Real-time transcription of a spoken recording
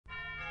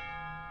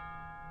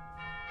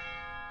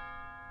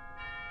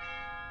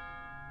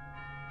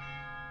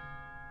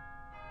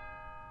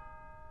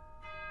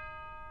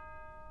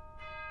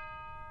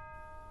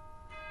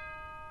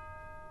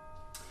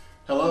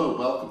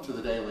Welcome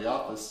to the Daily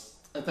Office,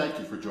 and thank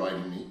you for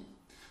joining me.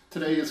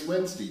 Today is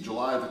Wednesday,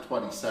 July the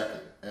 22nd,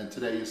 and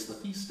today is the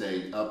feast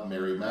day of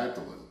Mary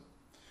Magdalene.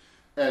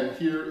 And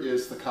here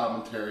is the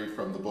commentary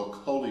from the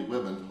book Holy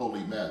Women,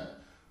 Holy Men,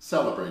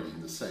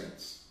 celebrating the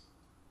saints.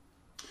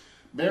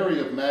 Mary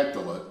of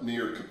Magdala,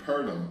 near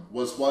Capernaum,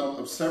 was one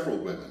of several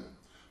women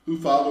who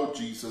followed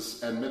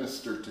Jesus and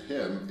ministered to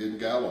him in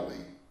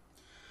Galilee.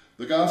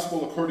 The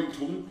Gospel according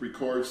to Luke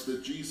records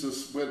that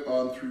Jesus went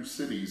on through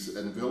cities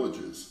and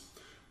villages,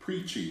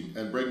 preaching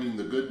and bringing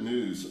the good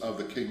news of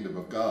the kingdom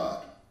of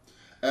God.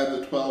 And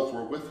the 12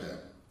 were with him,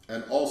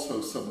 and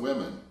also some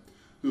women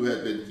who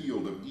had been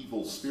healed of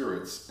evil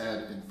spirits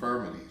and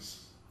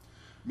infirmities.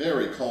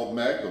 Mary called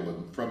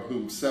Magdalene, from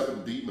whom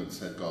 7 demons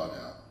had gone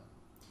out.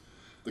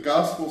 The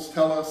Gospels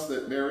tell us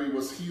that Mary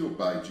was healed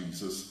by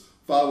Jesus,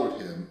 followed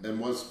him, and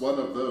was one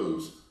of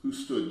those who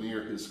stood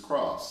near his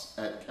cross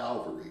at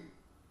Calvary.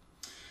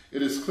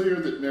 It is clear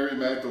that Mary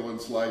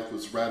Magdalene's life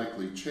was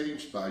radically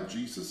changed by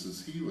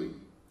Jesus' healing.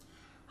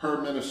 Her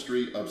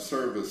ministry of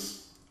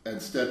service and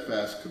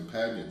steadfast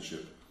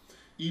companionship,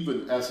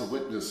 even as a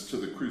witness to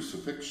the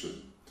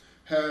crucifixion,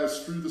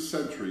 has through the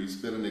centuries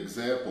been an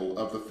example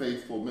of the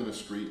faithful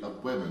ministry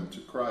of women to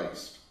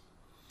Christ.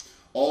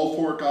 All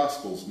 4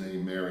 Gospels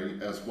name Mary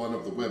as one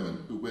of the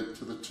women who went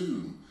to the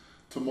tomb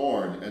to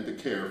mourn and to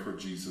care for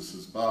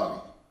Jesus' body.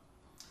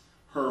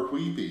 Her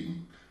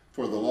weeping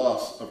for the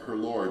loss of her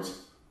Lord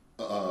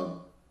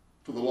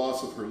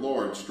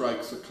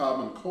strikes a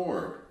common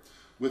chord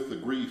with the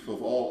grief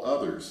of all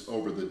others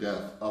over the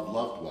death of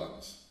loved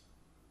ones.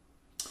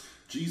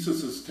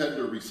 Jesus'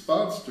 tender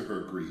response to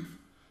her grief,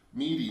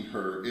 meeting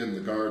her in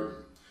the garden,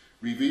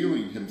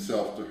 revealing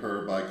himself to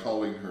her by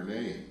calling her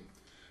name,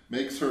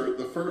 makes her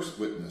the first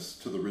witness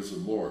to the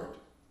risen Lord.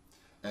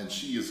 And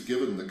she is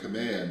given the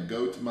command,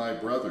 "Go to my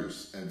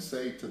brothers and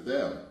say to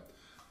them,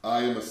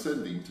 I am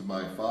ascending to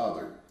my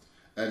Father,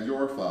 and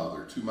your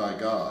Father, to my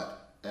God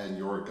and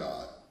your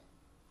God."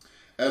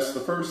 As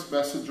the first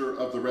messenger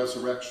of the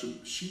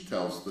resurrection, she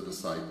tells the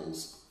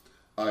disciples,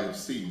 "I have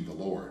seen the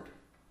Lord."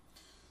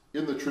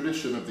 In the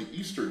tradition of the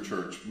Eastern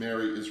Church,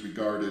 Mary is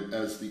regarded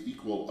as the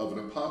equal of an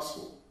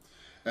apostle,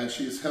 and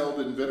she is held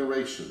in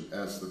veneration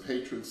as the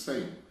patron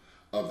saint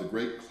of the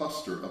great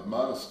cluster of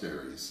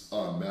monasteries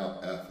on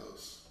Mount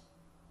Athos.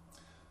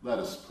 Let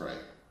us pray.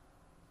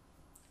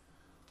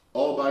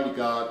 Almighty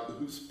God,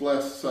 whose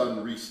blessed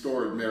Son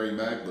restored Mary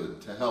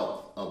Magdalene to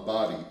health of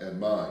body and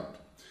mind,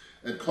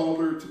 and called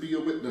her to be a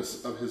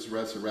witness of his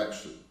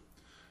resurrection,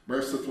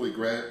 mercifully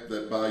grant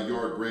that by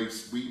your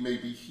grace we may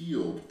be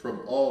healed from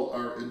all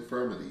our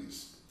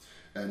infirmities,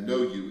 and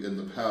know you in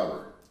the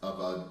power of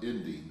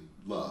unending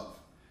love.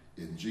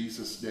 In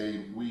Jesus'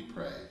 name we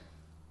pray.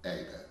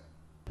 Amen.